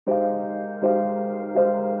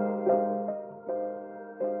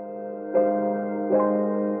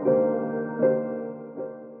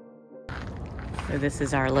this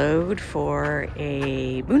is our load for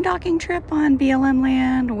a boondocking trip on BLM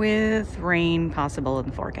land with rain possible in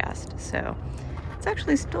the forecast. So it's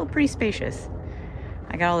actually still pretty spacious.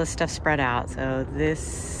 I got all this stuff spread out. So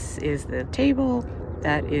this is the table,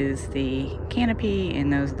 that is the canopy,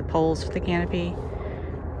 and those are the poles for the canopy.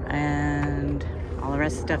 And all the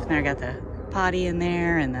rest of the stuff in there. I got the potty in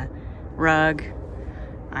there and the rug.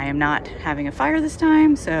 I am not having a fire this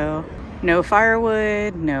time, so no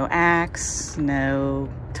firewood, no axe, no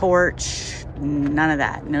torch, none of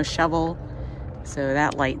that. No shovel, so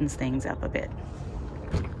that lightens things up a bit.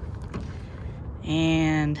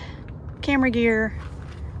 And camera gear,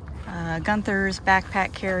 Gunther's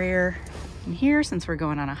backpack carrier in here since we're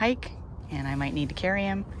going on a hike and I might need to carry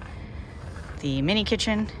him. The mini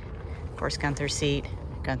kitchen, of course Gunther's seat,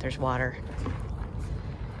 Gunther's water.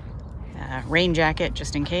 Rain jacket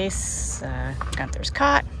just in case, Gunther's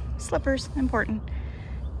cot, slippers, important.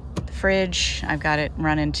 The fridge, I've got it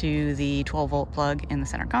run into the 12-volt plug in the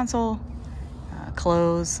center console.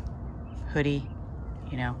 Clothes, hoodie,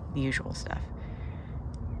 you know, the usual stuff.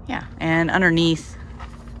 Yeah, and underneath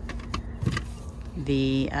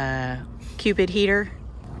the Cupid heater,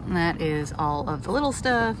 that is all of the little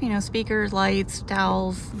stuff, you know, speakers, lights,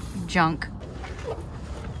 towels, junk.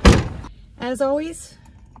 As always,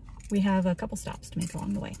 we have a couple stops to make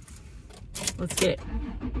along the way. Let's get it.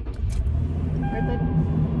 Right, bud?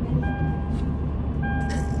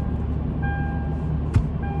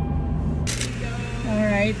 All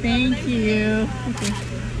right, thank you. Okay.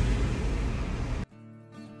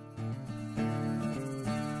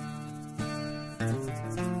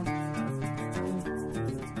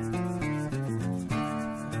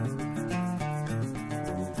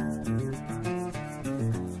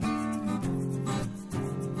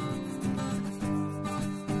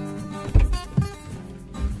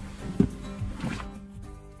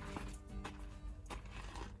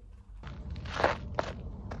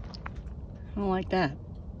 I don't like that.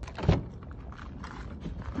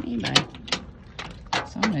 Maybe.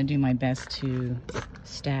 So I'm gonna do my best to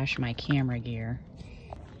stash my camera gear.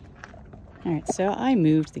 All right, so I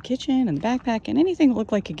moved the kitchen and the backpack and anything that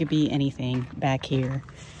looked like it could be anything back here.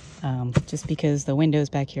 Just because the windows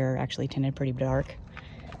back here are actually tinted pretty dark.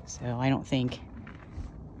 So I don't think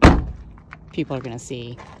people are gonna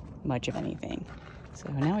see much of anything.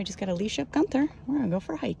 So now I just gotta leash up Gunther. We're gonna go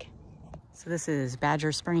for a hike. So this is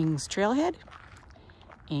Badger Springs Trailhead,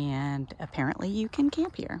 and apparently you can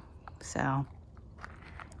camp here. So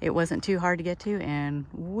it wasn't too hard to get to, and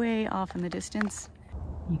way off in the distance,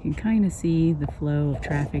 you can kind of see the flow of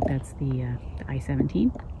traffic. That's the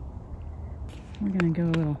I-17. We're gonna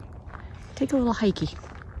go take a little hikey.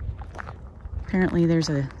 Apparently there's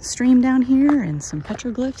a stream down here and some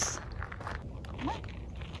petroglyphs.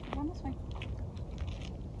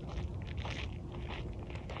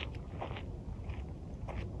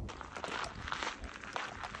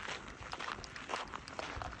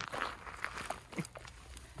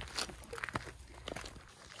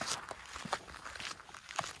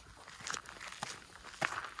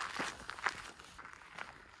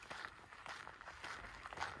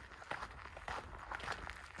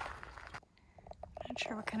 Not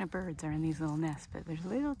sure what kind of birds are in these little nests, but there's a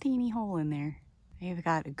little teeny hole in there. They've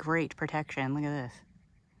got great protection. Look at this.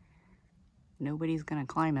 Nobody's gonna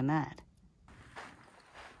climb in that.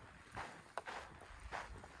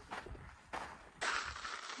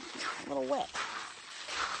 A little wet.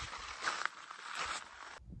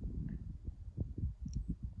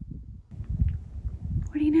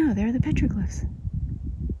 What do you know? There are the petroglyphs.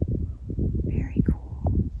 Very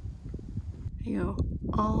cool. You go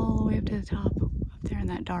all the way up to the top. There in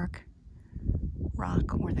that dark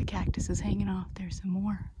rock where the cactus is hanging off. There's some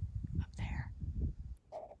more up there.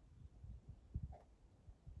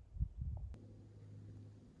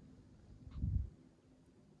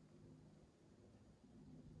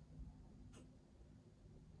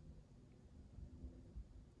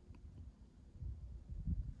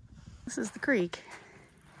 This is the creek.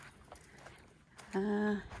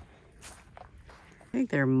 I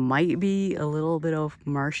think there might be a little bit of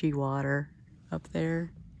marshy water up there,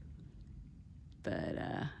 but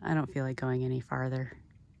I don't feel like going any farther.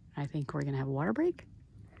 I think we're gonna have a water break,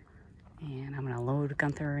 and I'm gonna load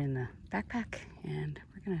Gunther in the backpack, and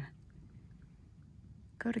we're gonna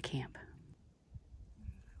go to camp.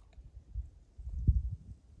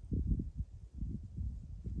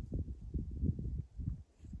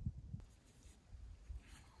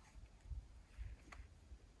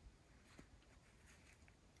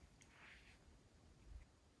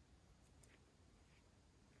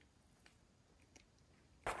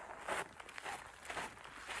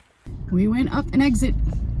 We went up an exit.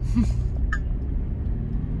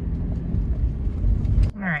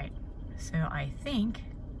 I think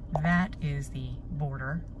that is the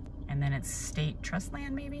border, and then it's state trust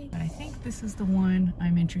land maybe. But I think this is the one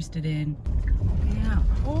I'm interested in. Yeah,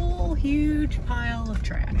 a whole huge pile of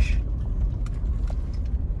trash.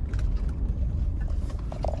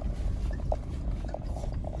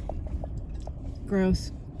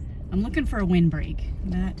 Gross. I'm looking for a windbreak.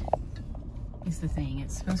 That is the thing.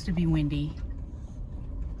 It's supposed to be windy.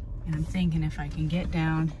 And I'm thinking if I can get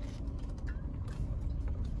down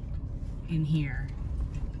in here,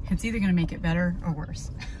 it's either gonna make it better or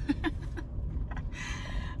worse.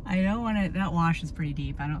 I don't want to, that wash is pretty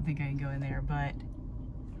deep. I don't think I can go in there, but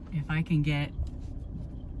if I can get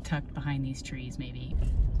tucked behind these trees maybe.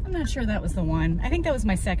 I'm not sure that was the one. I think that was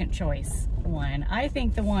my second choice one. I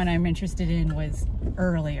think the one I'm interested in was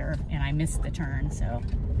earlier and I missed the turn, so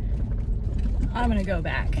I'm gonna go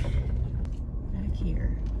back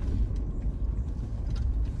here.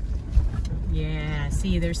 Yeah,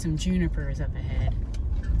 see, there's some junipers up ahead.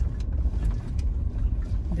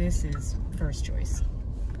 This is first choice.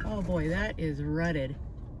 Oh boy, that is rutted.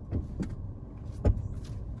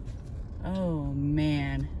 Oh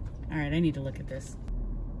man. All right, I need to look at this.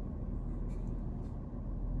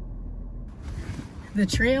 The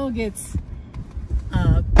trail gets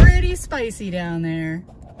pretty spicy down there,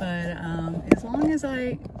 but as long as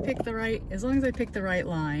I pick the right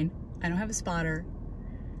line, I don't have a spotter,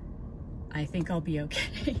 I think I'll be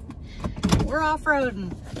okay. We're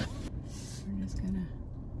off-roading. We're just gonna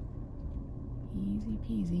easy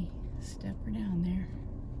peasy step her down there.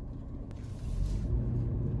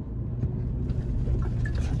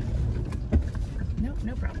 Nope,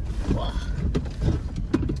 no problem. Whoa.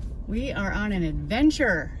 We are on an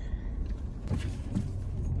adventure.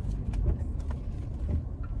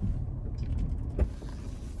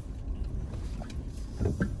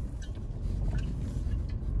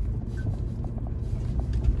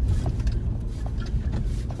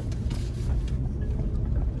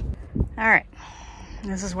 All right,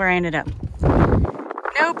 this is where I ended up.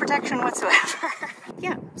 No protection whatsoever.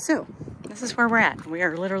 Yeah, so this is where we're at. We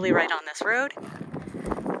are literally right on this road.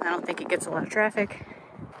 I don't think it gets a lot of traffic.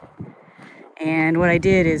 And what I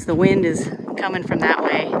did is the wind is coming from that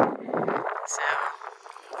way. So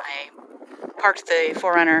I parked the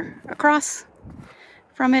 4Runner across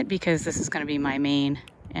from it because this is going to be my main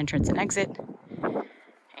entrance and exit. And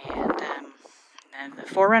then the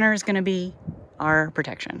 4Runner is going to be our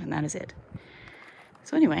protection, and that is it.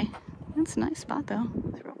 So anyway, that's a nice spot though.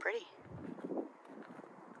 It's real pretty.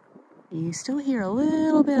 You still hear a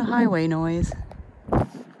little bit of highway noise.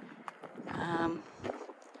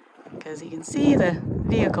 Because you can see the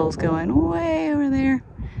vehicles going way over there.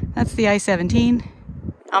 That's the I-17.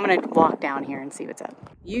 I'm gonna walk down here and see what's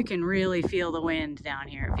up. You can really feel the wind down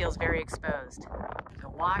here. It feels very exposed. There's a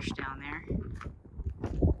wash down there.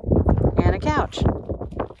 And a couch.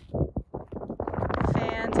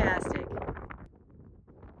 Fantastic.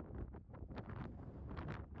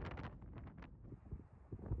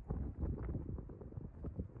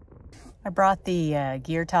 I brought the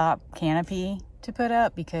gear top canopy to put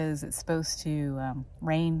up because it's supposed to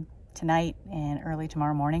rain tonight and early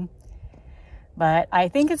tomorrow morning. But I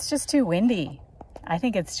think it's just too windy. I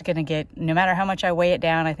think it's gonna get, no matter how much I weigh it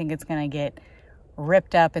down, I think it's gonna get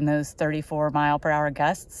ripped up in those 34-mile-per-hour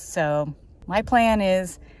gusts. So my plan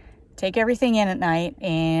is take everything in at night,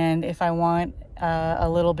 and if I want a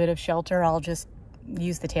little bit of shelter, I'll just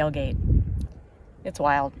use the tailgate. It's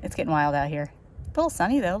wild. It's getting wild out here. A little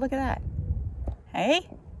sunny though, look at that. Hey?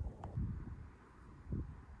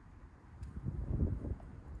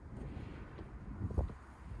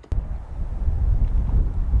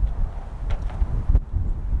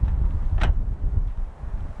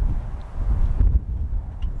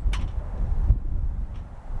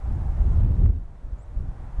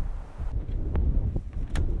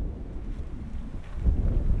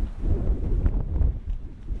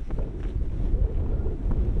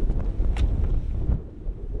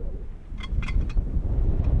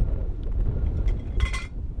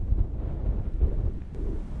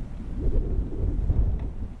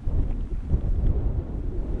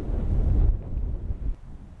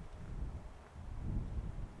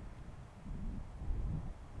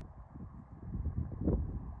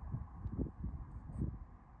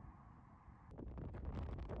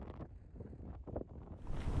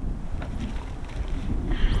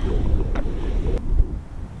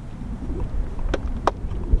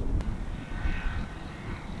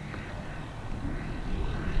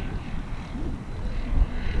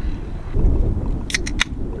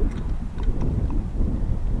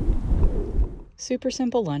 Super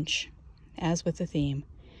simple lunch, as with the theme.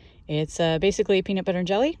 It's basically peanut butter and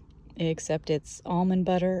jelly except it's almond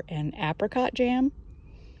butter and apricot jam.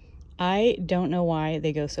 I don't know why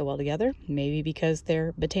they go so well together. Maybe because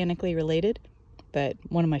they're botanically related, but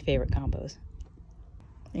one of my favorite combos.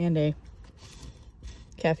 And a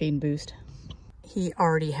caffeine boost. He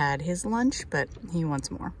already had his lunch, but he wants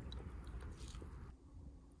more.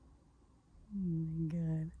 Oh my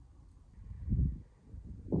God.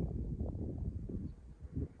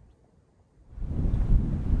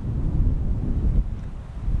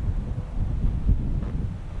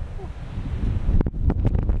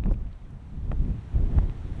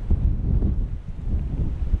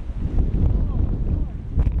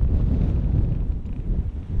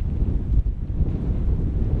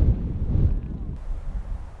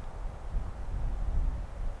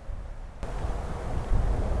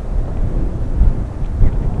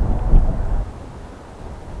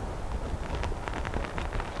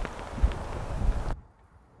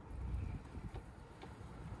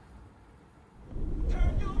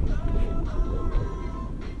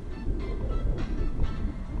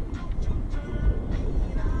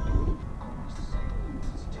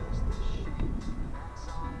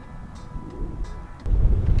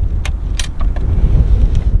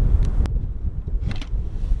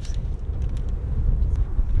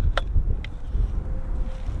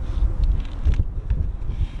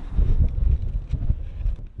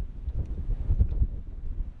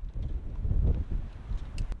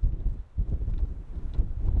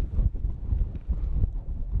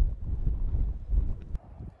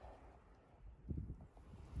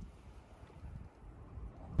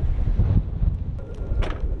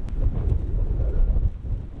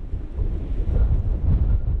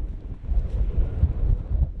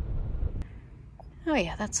 Oh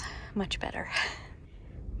yeah, that's much better.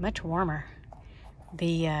 Much warmer.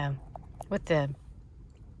 With the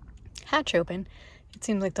hatch open, it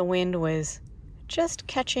seemed like the wind was just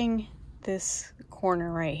catching this corner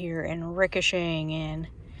right here and ricocheting in.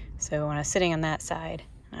 So when I was sitting on that side,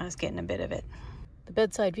 I was getting a bit of it. The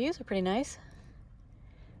bedside views are pretty nice.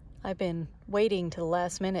 I've been waiting to the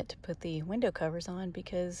last minute to put the window covers on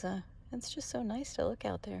because it's just so nice to look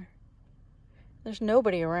out there. There's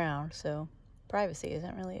nobody around, so privacy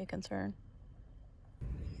isn't really a concern.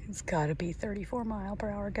 It's gotta be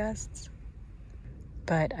 34-mile-per-hour gusts.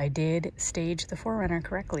 But I did stage the 4Runner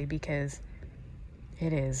correctly because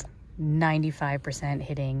it is 95%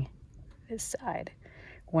 hitting this side.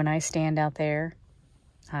 When I stand out there,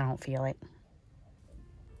 I don't feel it.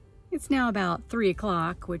 It's now about 3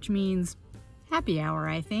 o'clock, which means happy hour,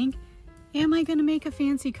 I think. Am I gonna make a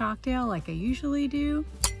fancy cocktail like I usually do?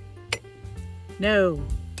 No.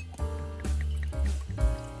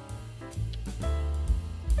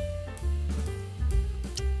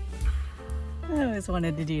 I always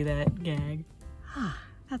wanted to do that gag.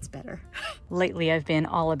 That's better. Lately I've been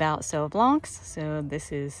all about Sauv Blancs, so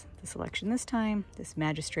this is the selection this time. This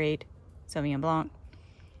Magistrate Sauvignon Blanc.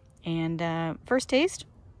 And first taste,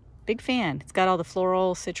 big fan. It's got all the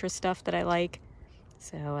floral citrus stuff that I like.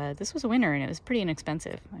 So this was a winner and it was pretty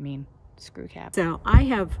inexpensive. I mean, screw cap. So I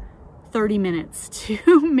have 30 minutes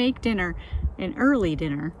to make dinner, an early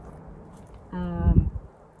dinner,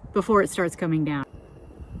 before it starts coming down.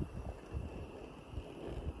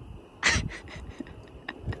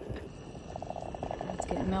 It's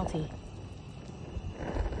getting melty.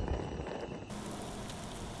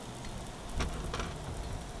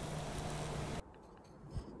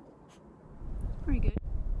 Pretty good.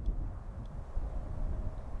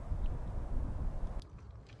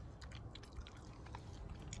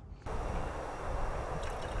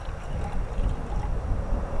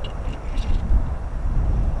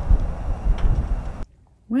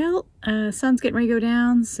 Well, sun's getting ready to go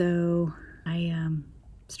down, so I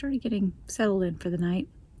started getting settled in for the night.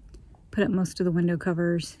 Put up most of the window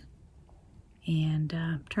covers and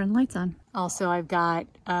turn the lights on. Also, I've got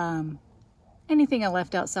anything I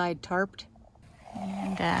left outside tarped.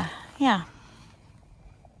 And yeah,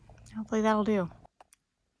 hopefully that'll do.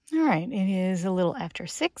 All right, it is a little after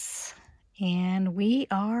 6 and we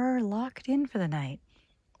are locked in for the night.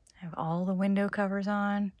 I have all the window covers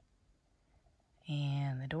on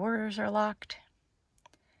and the doors are locked.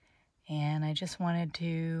 And I just wanted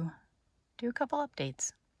to do a couple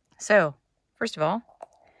updates. So, first of all,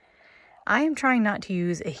 I am trying not to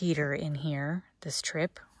use a heater in here this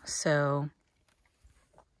trip. So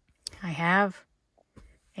I have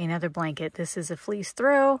another blanket. This is a fleece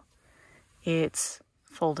throw. It's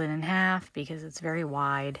folded in half because it's very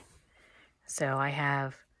wide. So I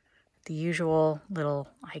have the usual little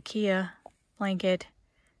IKEA blanket,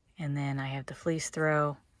 and then I have the fleece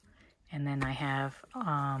throw, and then I have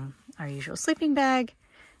our usual sleeping bag,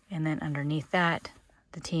 and then underneath that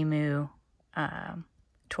the Temu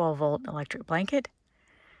 12-volt electric blanket,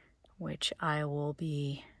 which I will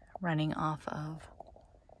be running off of.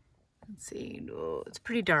 Let's see, oh, it's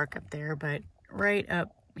pretty dark up there, but right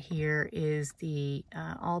up here is the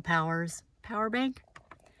All Powers power bank,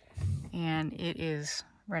 and it is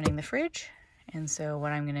running the fridge. And so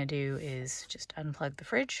what I'm gonna do is just unplug the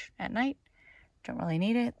fridge at night. Don't really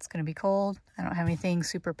need it, it's gonna be cold. I don't have anything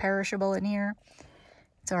super perishable in here.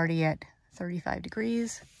 It's already at 35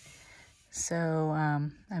 degrees. So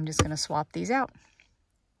I'm just gonna swap these out.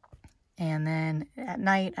 And then at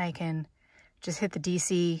night I can just hit the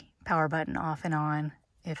DC power button off and on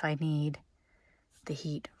if I need the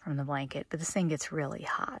heat from the blanket. But this thing gets really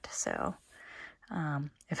hot, so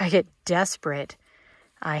if I get desperate,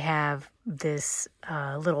 I have this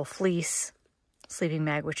little fleece sleeping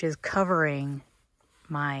bag which is covering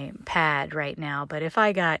my pad right now. But if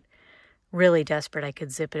I got really desperate, I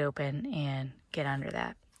could zip it open and get under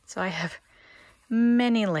that. So I have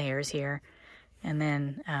many layers here. And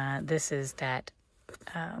then this is that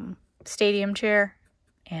stadium chair.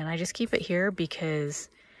 And I just keep it here because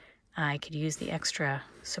I could use the extra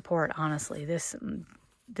support, honestly.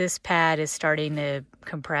 This pad is starting to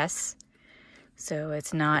compress, so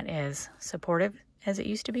it's not as supportive as it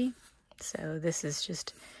used to be. So this is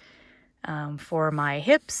just for my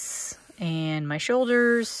hips and my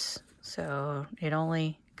shoulders. So it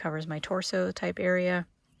only covers my torso type area,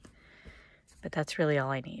 but that's really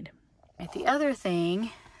all I need. Right, the other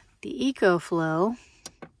thing, the EcoFlow,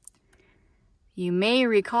 you may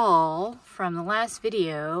recall from the last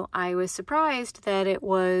video, I was surprised that it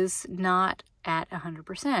was not at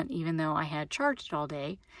 100%, even though I had charged it all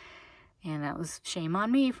day. And that was shame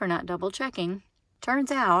on me for not double checking.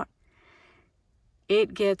 Turns out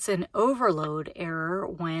it gets an overload error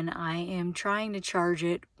when I am trying to charge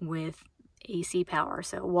it with AC power,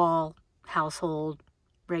 so wall, household,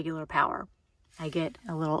 regular power. I get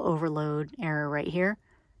a little overload error right here,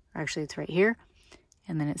 or actually it's right here,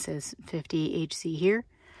 and then it says 50 HC here.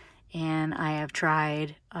 And I have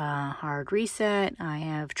tried hard reset, I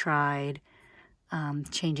have tried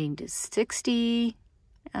changing to 60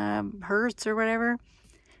 hertz or whatever.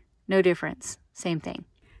 No difference, same thing.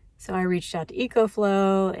 So I reached out to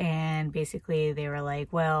EcoFlow, and basically they were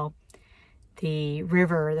like, well, the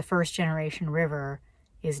river, the first generation river,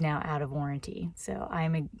 is now out of warranty. So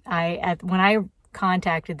when I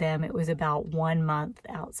contacted them, it was about 1 month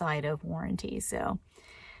outside of warranty. So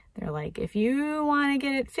they're like, if you want to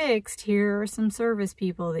get it fixed, here are some service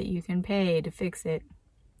people that you can pay to fix it.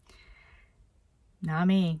 Not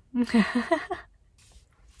me.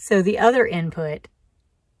 So the other input,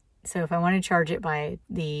 so if I want to charge it by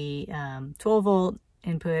the 12 volt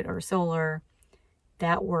input or solar,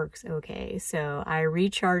 that works okay. So I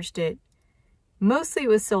recharged it mostly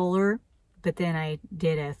with solar, but then I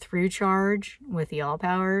did a through charge with the All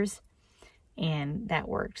Powers, and that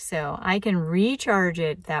worked. So I can recharge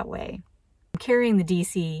it that way. I'm carrying the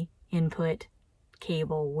DC input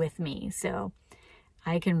cable with me, so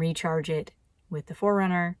I can recharge it with the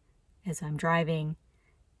 4Runner as I'm driving.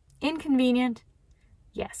 Inconvenient,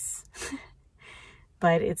 yes,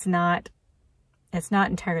 but it's not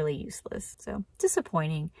entirely useless. So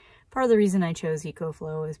disappointing. Part of the reason I chose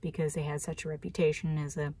EcoFlow is because they had such a reputation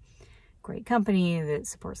as a great company that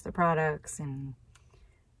supports their products, and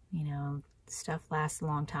you know, stuff lasts a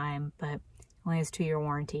long time, but only has 2-year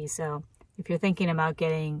warranty. So if you're thinking about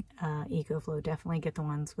getting EcoFlow, definitely get the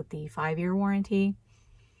ones with the 5-year warranty,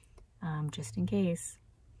 just in case.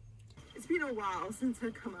 It's been a while since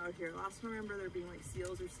I've come out here. Last time I remember there being like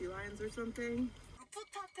seals or sea lions or something.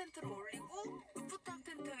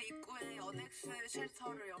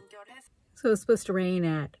 So it's supposed to rain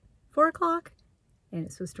at 4 o'clock, and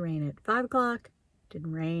it's supposed to rain at 5 o'clock.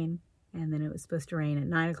 Didn't rain. And then it was supposed to rain at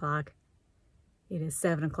 9 o'clock. It is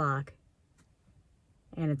 7 o'clock,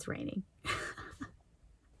 and it's raining.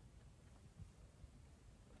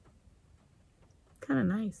 Kind of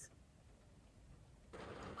nice.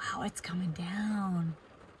 Wow, it's coming down.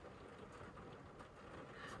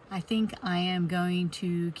 I think I am going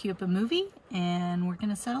to queue up a movie, and we're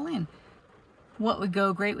gonna settle in. What would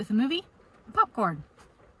go great with a movie? Popcorn.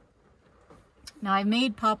 Now, I've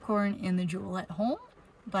made popcorn in the Jewel at home,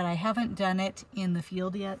 but I haven't done it in the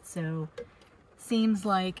field yet, so seems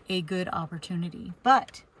like a good opportunity.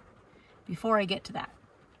 But before I get to that,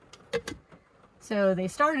 so they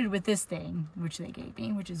started with this thing, which they gave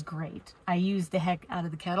me, which is great. I used the heck out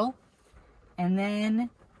of the kettle. And then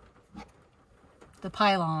the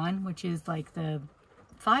pylon, which is like the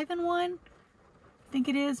 5-in-1, I think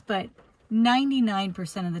it is, but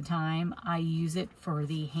 99% of the time I use it for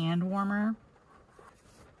the hand warmer.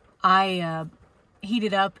 I heat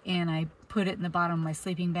it up and I put it in the bottom of my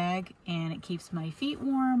sleeping bag, and it keeps my feet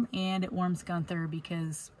warm and it warms Gunther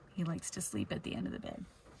because he likes to sleep at the end of the bed.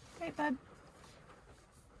 Right, bud?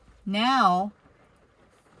 Now,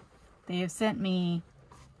 they have sent me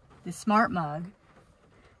the smart mug.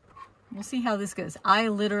 We'll see how this goes. I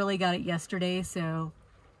literally got it yesterday, so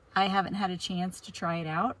I haven't had a chance to try it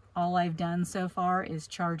out. All I've done so far is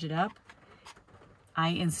charge it up. I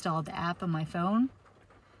installed the app on my phone.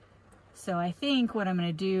 So I think what I'm going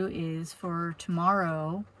to do is for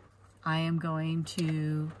tomorrow, I am going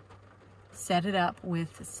to set it up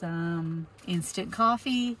with some instant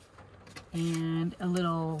coffee and a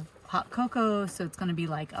little hot cocoa, so it's going to be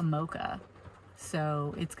like a mocha.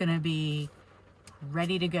 So it's going to be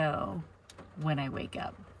ready to go when I wake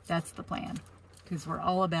up. That's the plan, because we're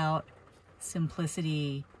all about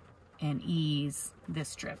simplicity and ease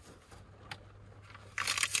this trip.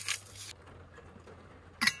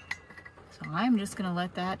 So I'm just going to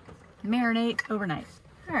let that marinate overnight.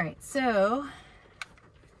 All right, so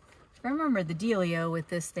remember the dealio with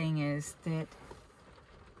this thing is that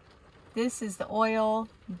this is the oil,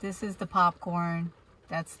 this is the popcorn,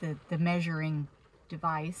 that's the measuring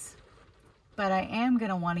device. But I am going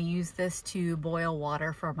to want to use this to boil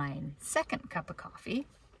water for my second cup of coffee,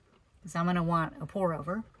 because I'm going to want a pour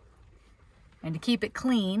over. And to keep it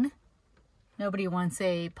clean, nobody wants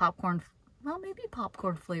a popcorn, well, maybe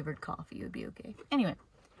popcorn flavored coffee would be okay. Anyway,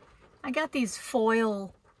 I got these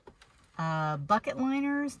foil bucket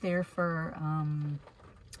liners. They're for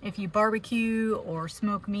if you barbecue or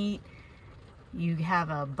smoke meat, you have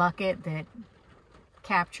a bucket that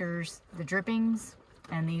captures the drippings,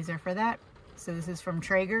 and these are for that. So this is from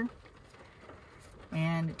Traeger,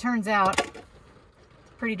 and it turns out it's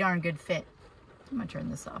a pretty darn good fit. I'm gonna turn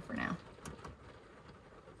this off for now.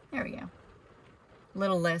 There we go. A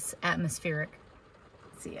little less atmospheric.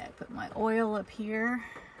 Let's see, I put my oil up here.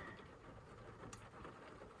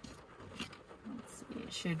 Let's see,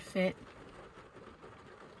 it should fit.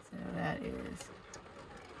 So that is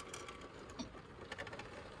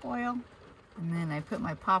oil. And then I put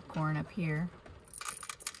my popcorn up here.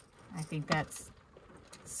 I think that's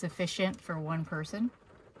sufficient for one person.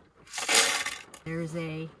 There's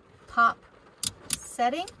a pop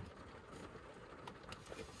setting.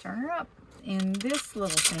 Turn her up. In this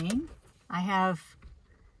little thing, I have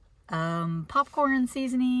popcorn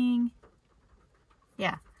seasoning.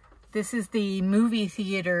 Yeah, this is the movie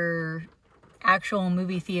theater, actual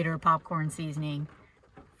movie theater popcorn seasoning.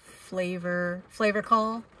 Flavor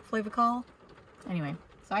call. Anyway,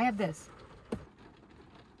 so I have this.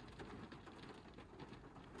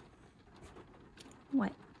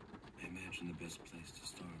 What? I imagine the best place to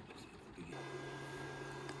start is at the beginning.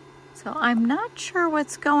 So I'm not sure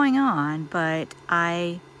what's going on, but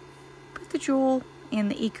I put the Joule in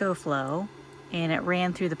the EcoFlow and it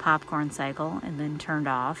ran through the popcorn cycle and then turned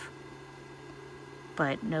off,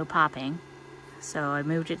 but no popping. So I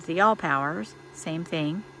moved it to the All Powers, same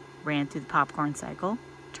thing, ran through the popcorn cycle,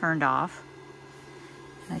 turned off.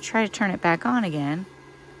 And I try to turn it back on again.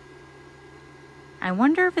 I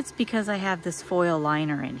wonder if it's because I have this foil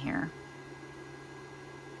liner in here.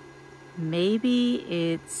 Maybe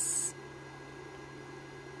it's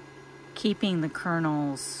keeping the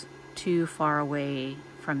kernels too far away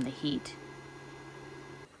from the heat.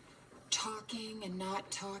 Talking and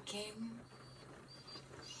not talking.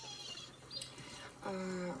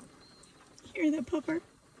 Hear that, pupper?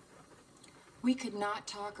 We could not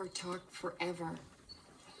talk or talk forever.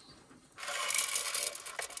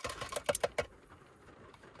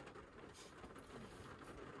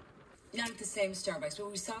 Not at the same Starbucks,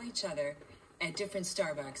 but we saw each other at different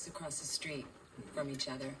Starbucks across the street from each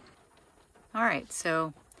other. All right,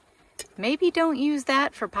 so maybe don't use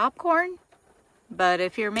that for popcorn, but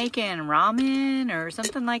if you're making ramen or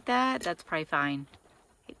something like that, that's probably fine.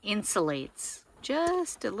 It insulates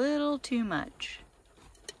just a little too much.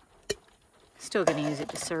 Still gonna use it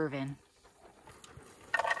to serve in.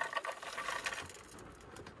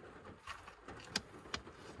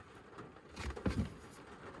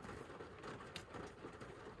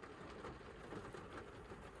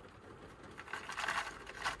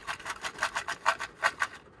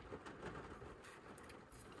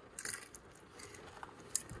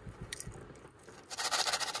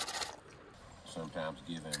 Sometimes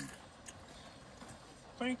giving.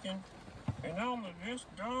 Thinking, and I'm the best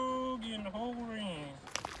dog in the whole ring.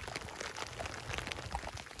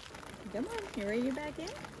 Come on, you ready to get back in?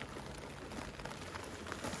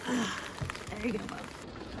 There you go, bub.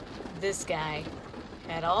 This guy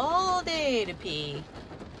had all day to pee.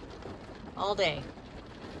 All day.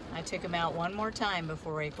 I took him out one more time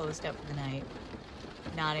before he closed up for the night.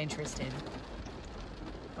 Not interested.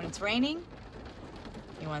 When it's raining,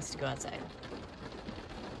 he wants to go outside.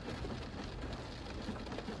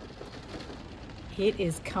 It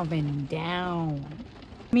is coming down.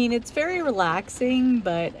 I mean, it's very relaxing,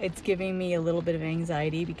 but it's giving me a little bit of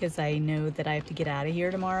anxiety because I know that I have to get out of here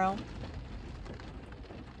tomorrow.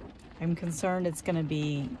 I'm concerned it's gonna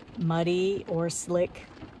be muddy or slick,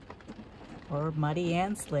 or muddy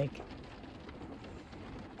and slick.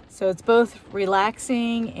 So it's both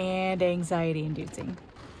relaxing and anxiety inducing.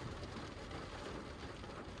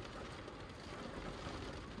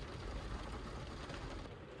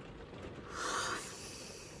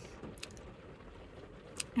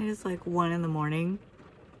 It is like 1 in the morning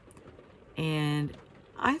and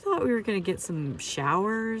I thought we were gonna get some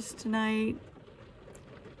showers tonight.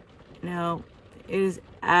 No, it is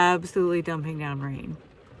absolutely dumping down rain.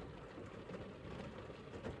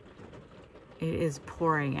 It is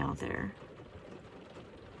pouring out there.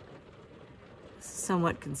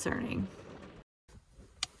 Somewhat concerning.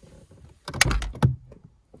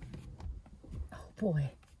 Oh boy.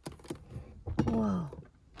 Whoa.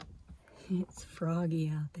 It's froggy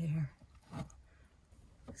out there.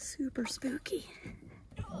 Super spooky.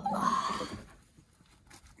 Oh.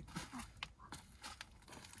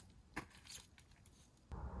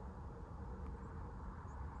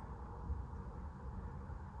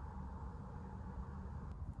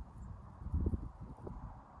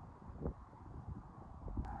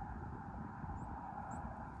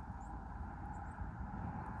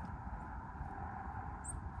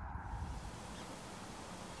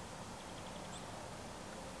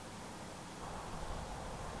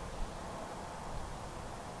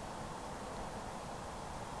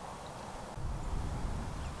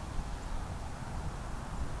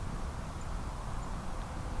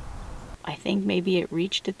 I think maybe it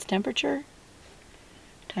reached its temperature.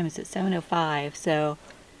 What time is it? 7:05. So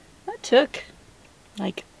that took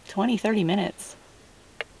like 20-30 minutes.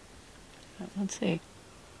 Let's see.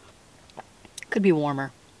 Could be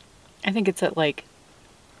warmer. I think it's at like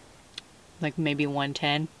maybe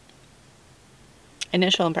 110.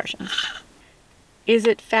 Initial impressions. Is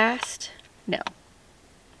it fast? No.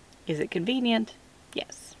 Is it convenient?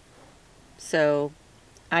 Yes. So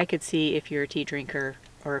I could see if you're a tea drinker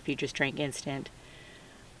or if you just drank instant,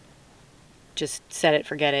 just set it,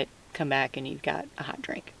 forget it, come back and you've got a hot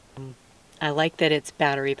drink. I like that it's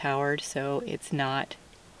battery powered, so it's not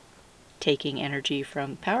taking energy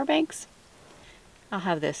from power banks. I'll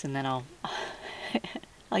have this and then I'll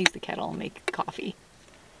use the kettle and make coffee.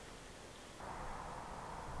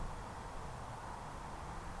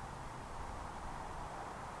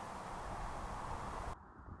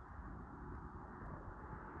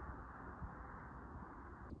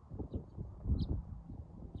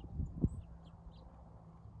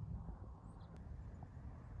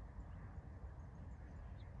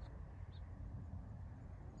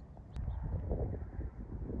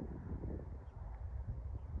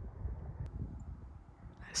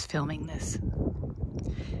 I was filming this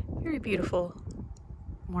very beautiful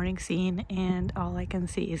morning scene and all I can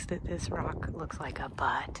see is that this rock looks like a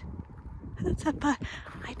butt. That's a butt.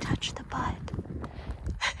 I touched the butt.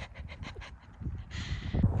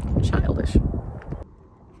 Childish. A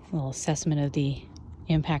little assessment of the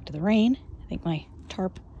impact of the rain. I think my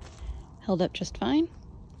tarp held up just fine.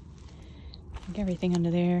 I think everything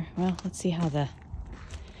under there. Well, let's see how the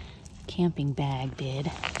camping bag did.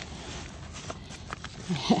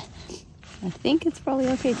 I think it's probably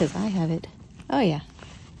okay because I have it. Oh yeah,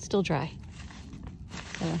 still dry.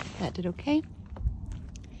 So that did okay.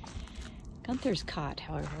 Gunther's cot,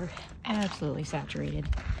 however, absolutely saturated.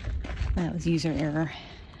 That was user error.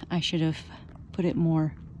 I should have put it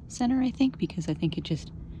more center, I think, because I think it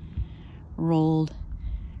just rolled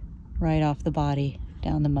right off the body,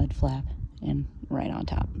 down the mud flap, and right on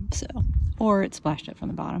top. So, or it splashed up from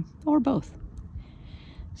the bottom, or both.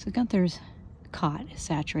 So Gunther's cot is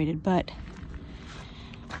saturated, but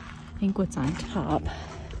I think what's on top,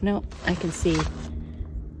 no, I can see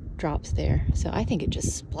drops there. So I think it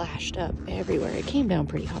just splashed up everywhere. It came down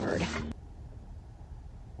pretty hard.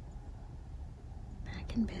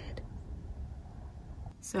 Back in bed.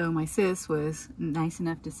 So my sis was nice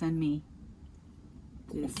enough to send me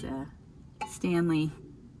this Stanley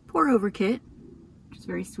pour over kit, which is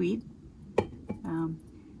very sweet.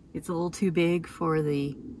 It's a little too big for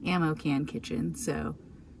the ammo can kitchen, so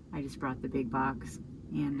I just brought the big box,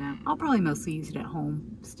 and I'll probably mostly use it at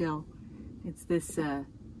home still. It's this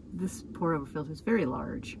this pour over filter is very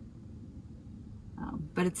large,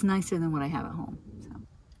 but it's nicer than what I have at home. So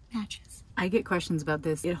matches. I get questions about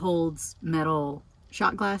this. It holds metal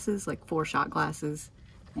shot glasses, like 4 shot glasses,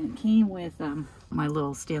 and it came with my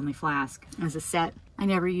little Stanley flask as a set. I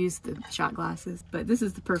never use the shot glasses, but this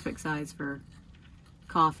is the perfect size for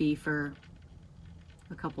coffee for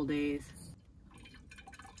a couple days.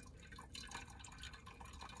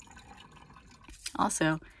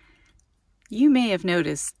 Also, you may have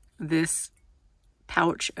noticed this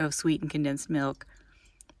pouch of sweetened condensed milk.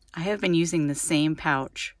 I have been using the same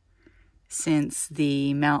pouch since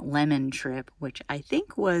the Mount Lemon trip, which I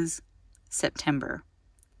think was September.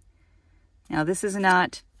 Now, this is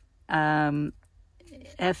not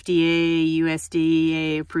FDA,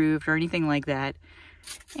 USDA approved or anything like that.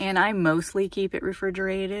 And I mostly keep it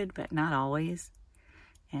refrigerated, but not always.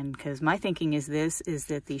 And because my thinking is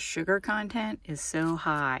that the sugar content is so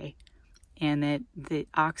high and that the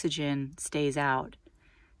oxygen stays out.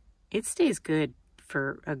 It stays good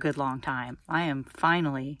for a good long time. I am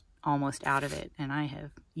finally almost out of it, and I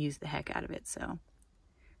have used the heck out of it. So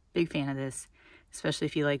big fan of this, especially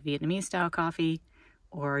if you like Vietnamese style coffee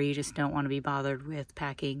or you just don't want to be bothered with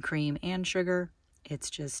packing cream and sugar. It's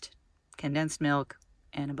just condensed milk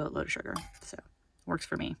and a boatload of sugar. So works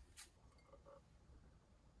for me.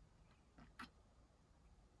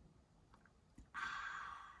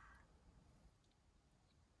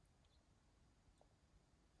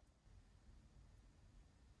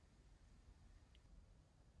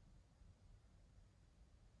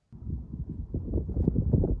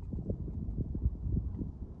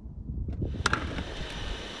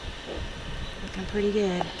 Looking pretty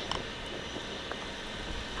good.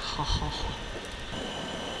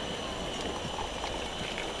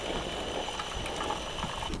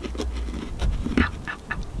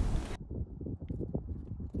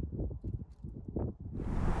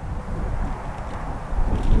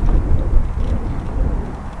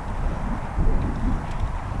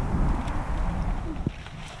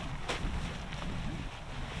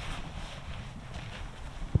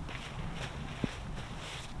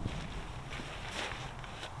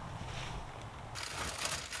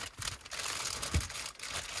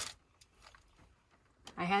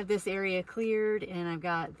 I have this area cleared and I've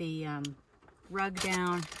got the rug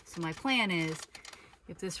down. So my plan is,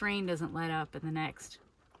 if this rain doesn't let up in the next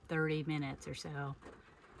 30 minutes or so,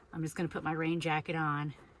 I'm just going to put my rain jacket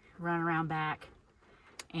on, run around back,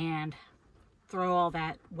 and throw all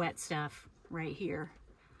that wet stuff right here.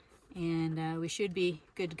 And we should be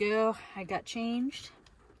good to go. I got changed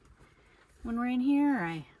when we're in here.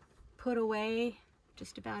 I put away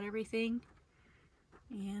just about everything.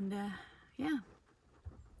 And yeah.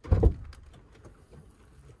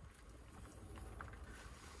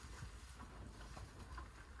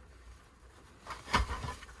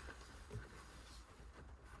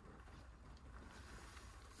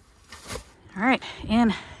 All right,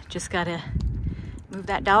 and just gotta move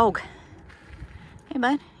that dog. Hey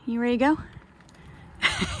bud, you ready to go?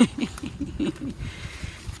 You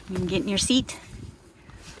can get in your seat.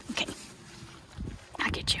 Okay,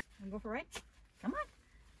 I'll get you. Wanna go for a ride? Come on.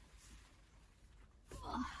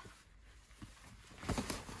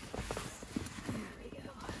 There we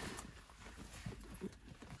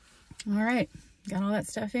go. All right, got all that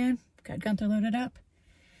stuff in. Got Gunther loaded up.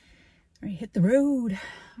 Ready to hit the road.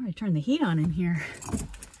 I'm gonna turn the heat on in here.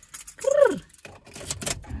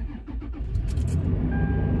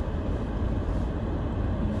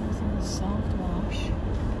 Soft wash.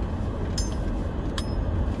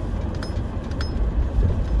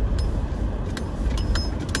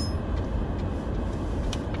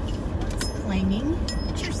 It's clanging.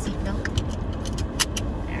 Get your seatbelt.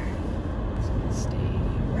 There. So stay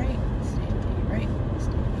right. Stay right.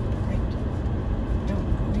 Stay right.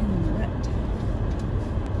 Don't go in the rut.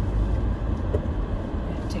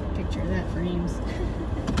 Take a picture of that frames.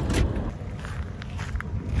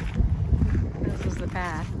 This was the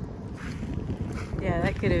path. Yeah,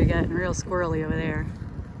 that could have gotten real squirrely over there.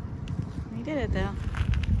 We did it though.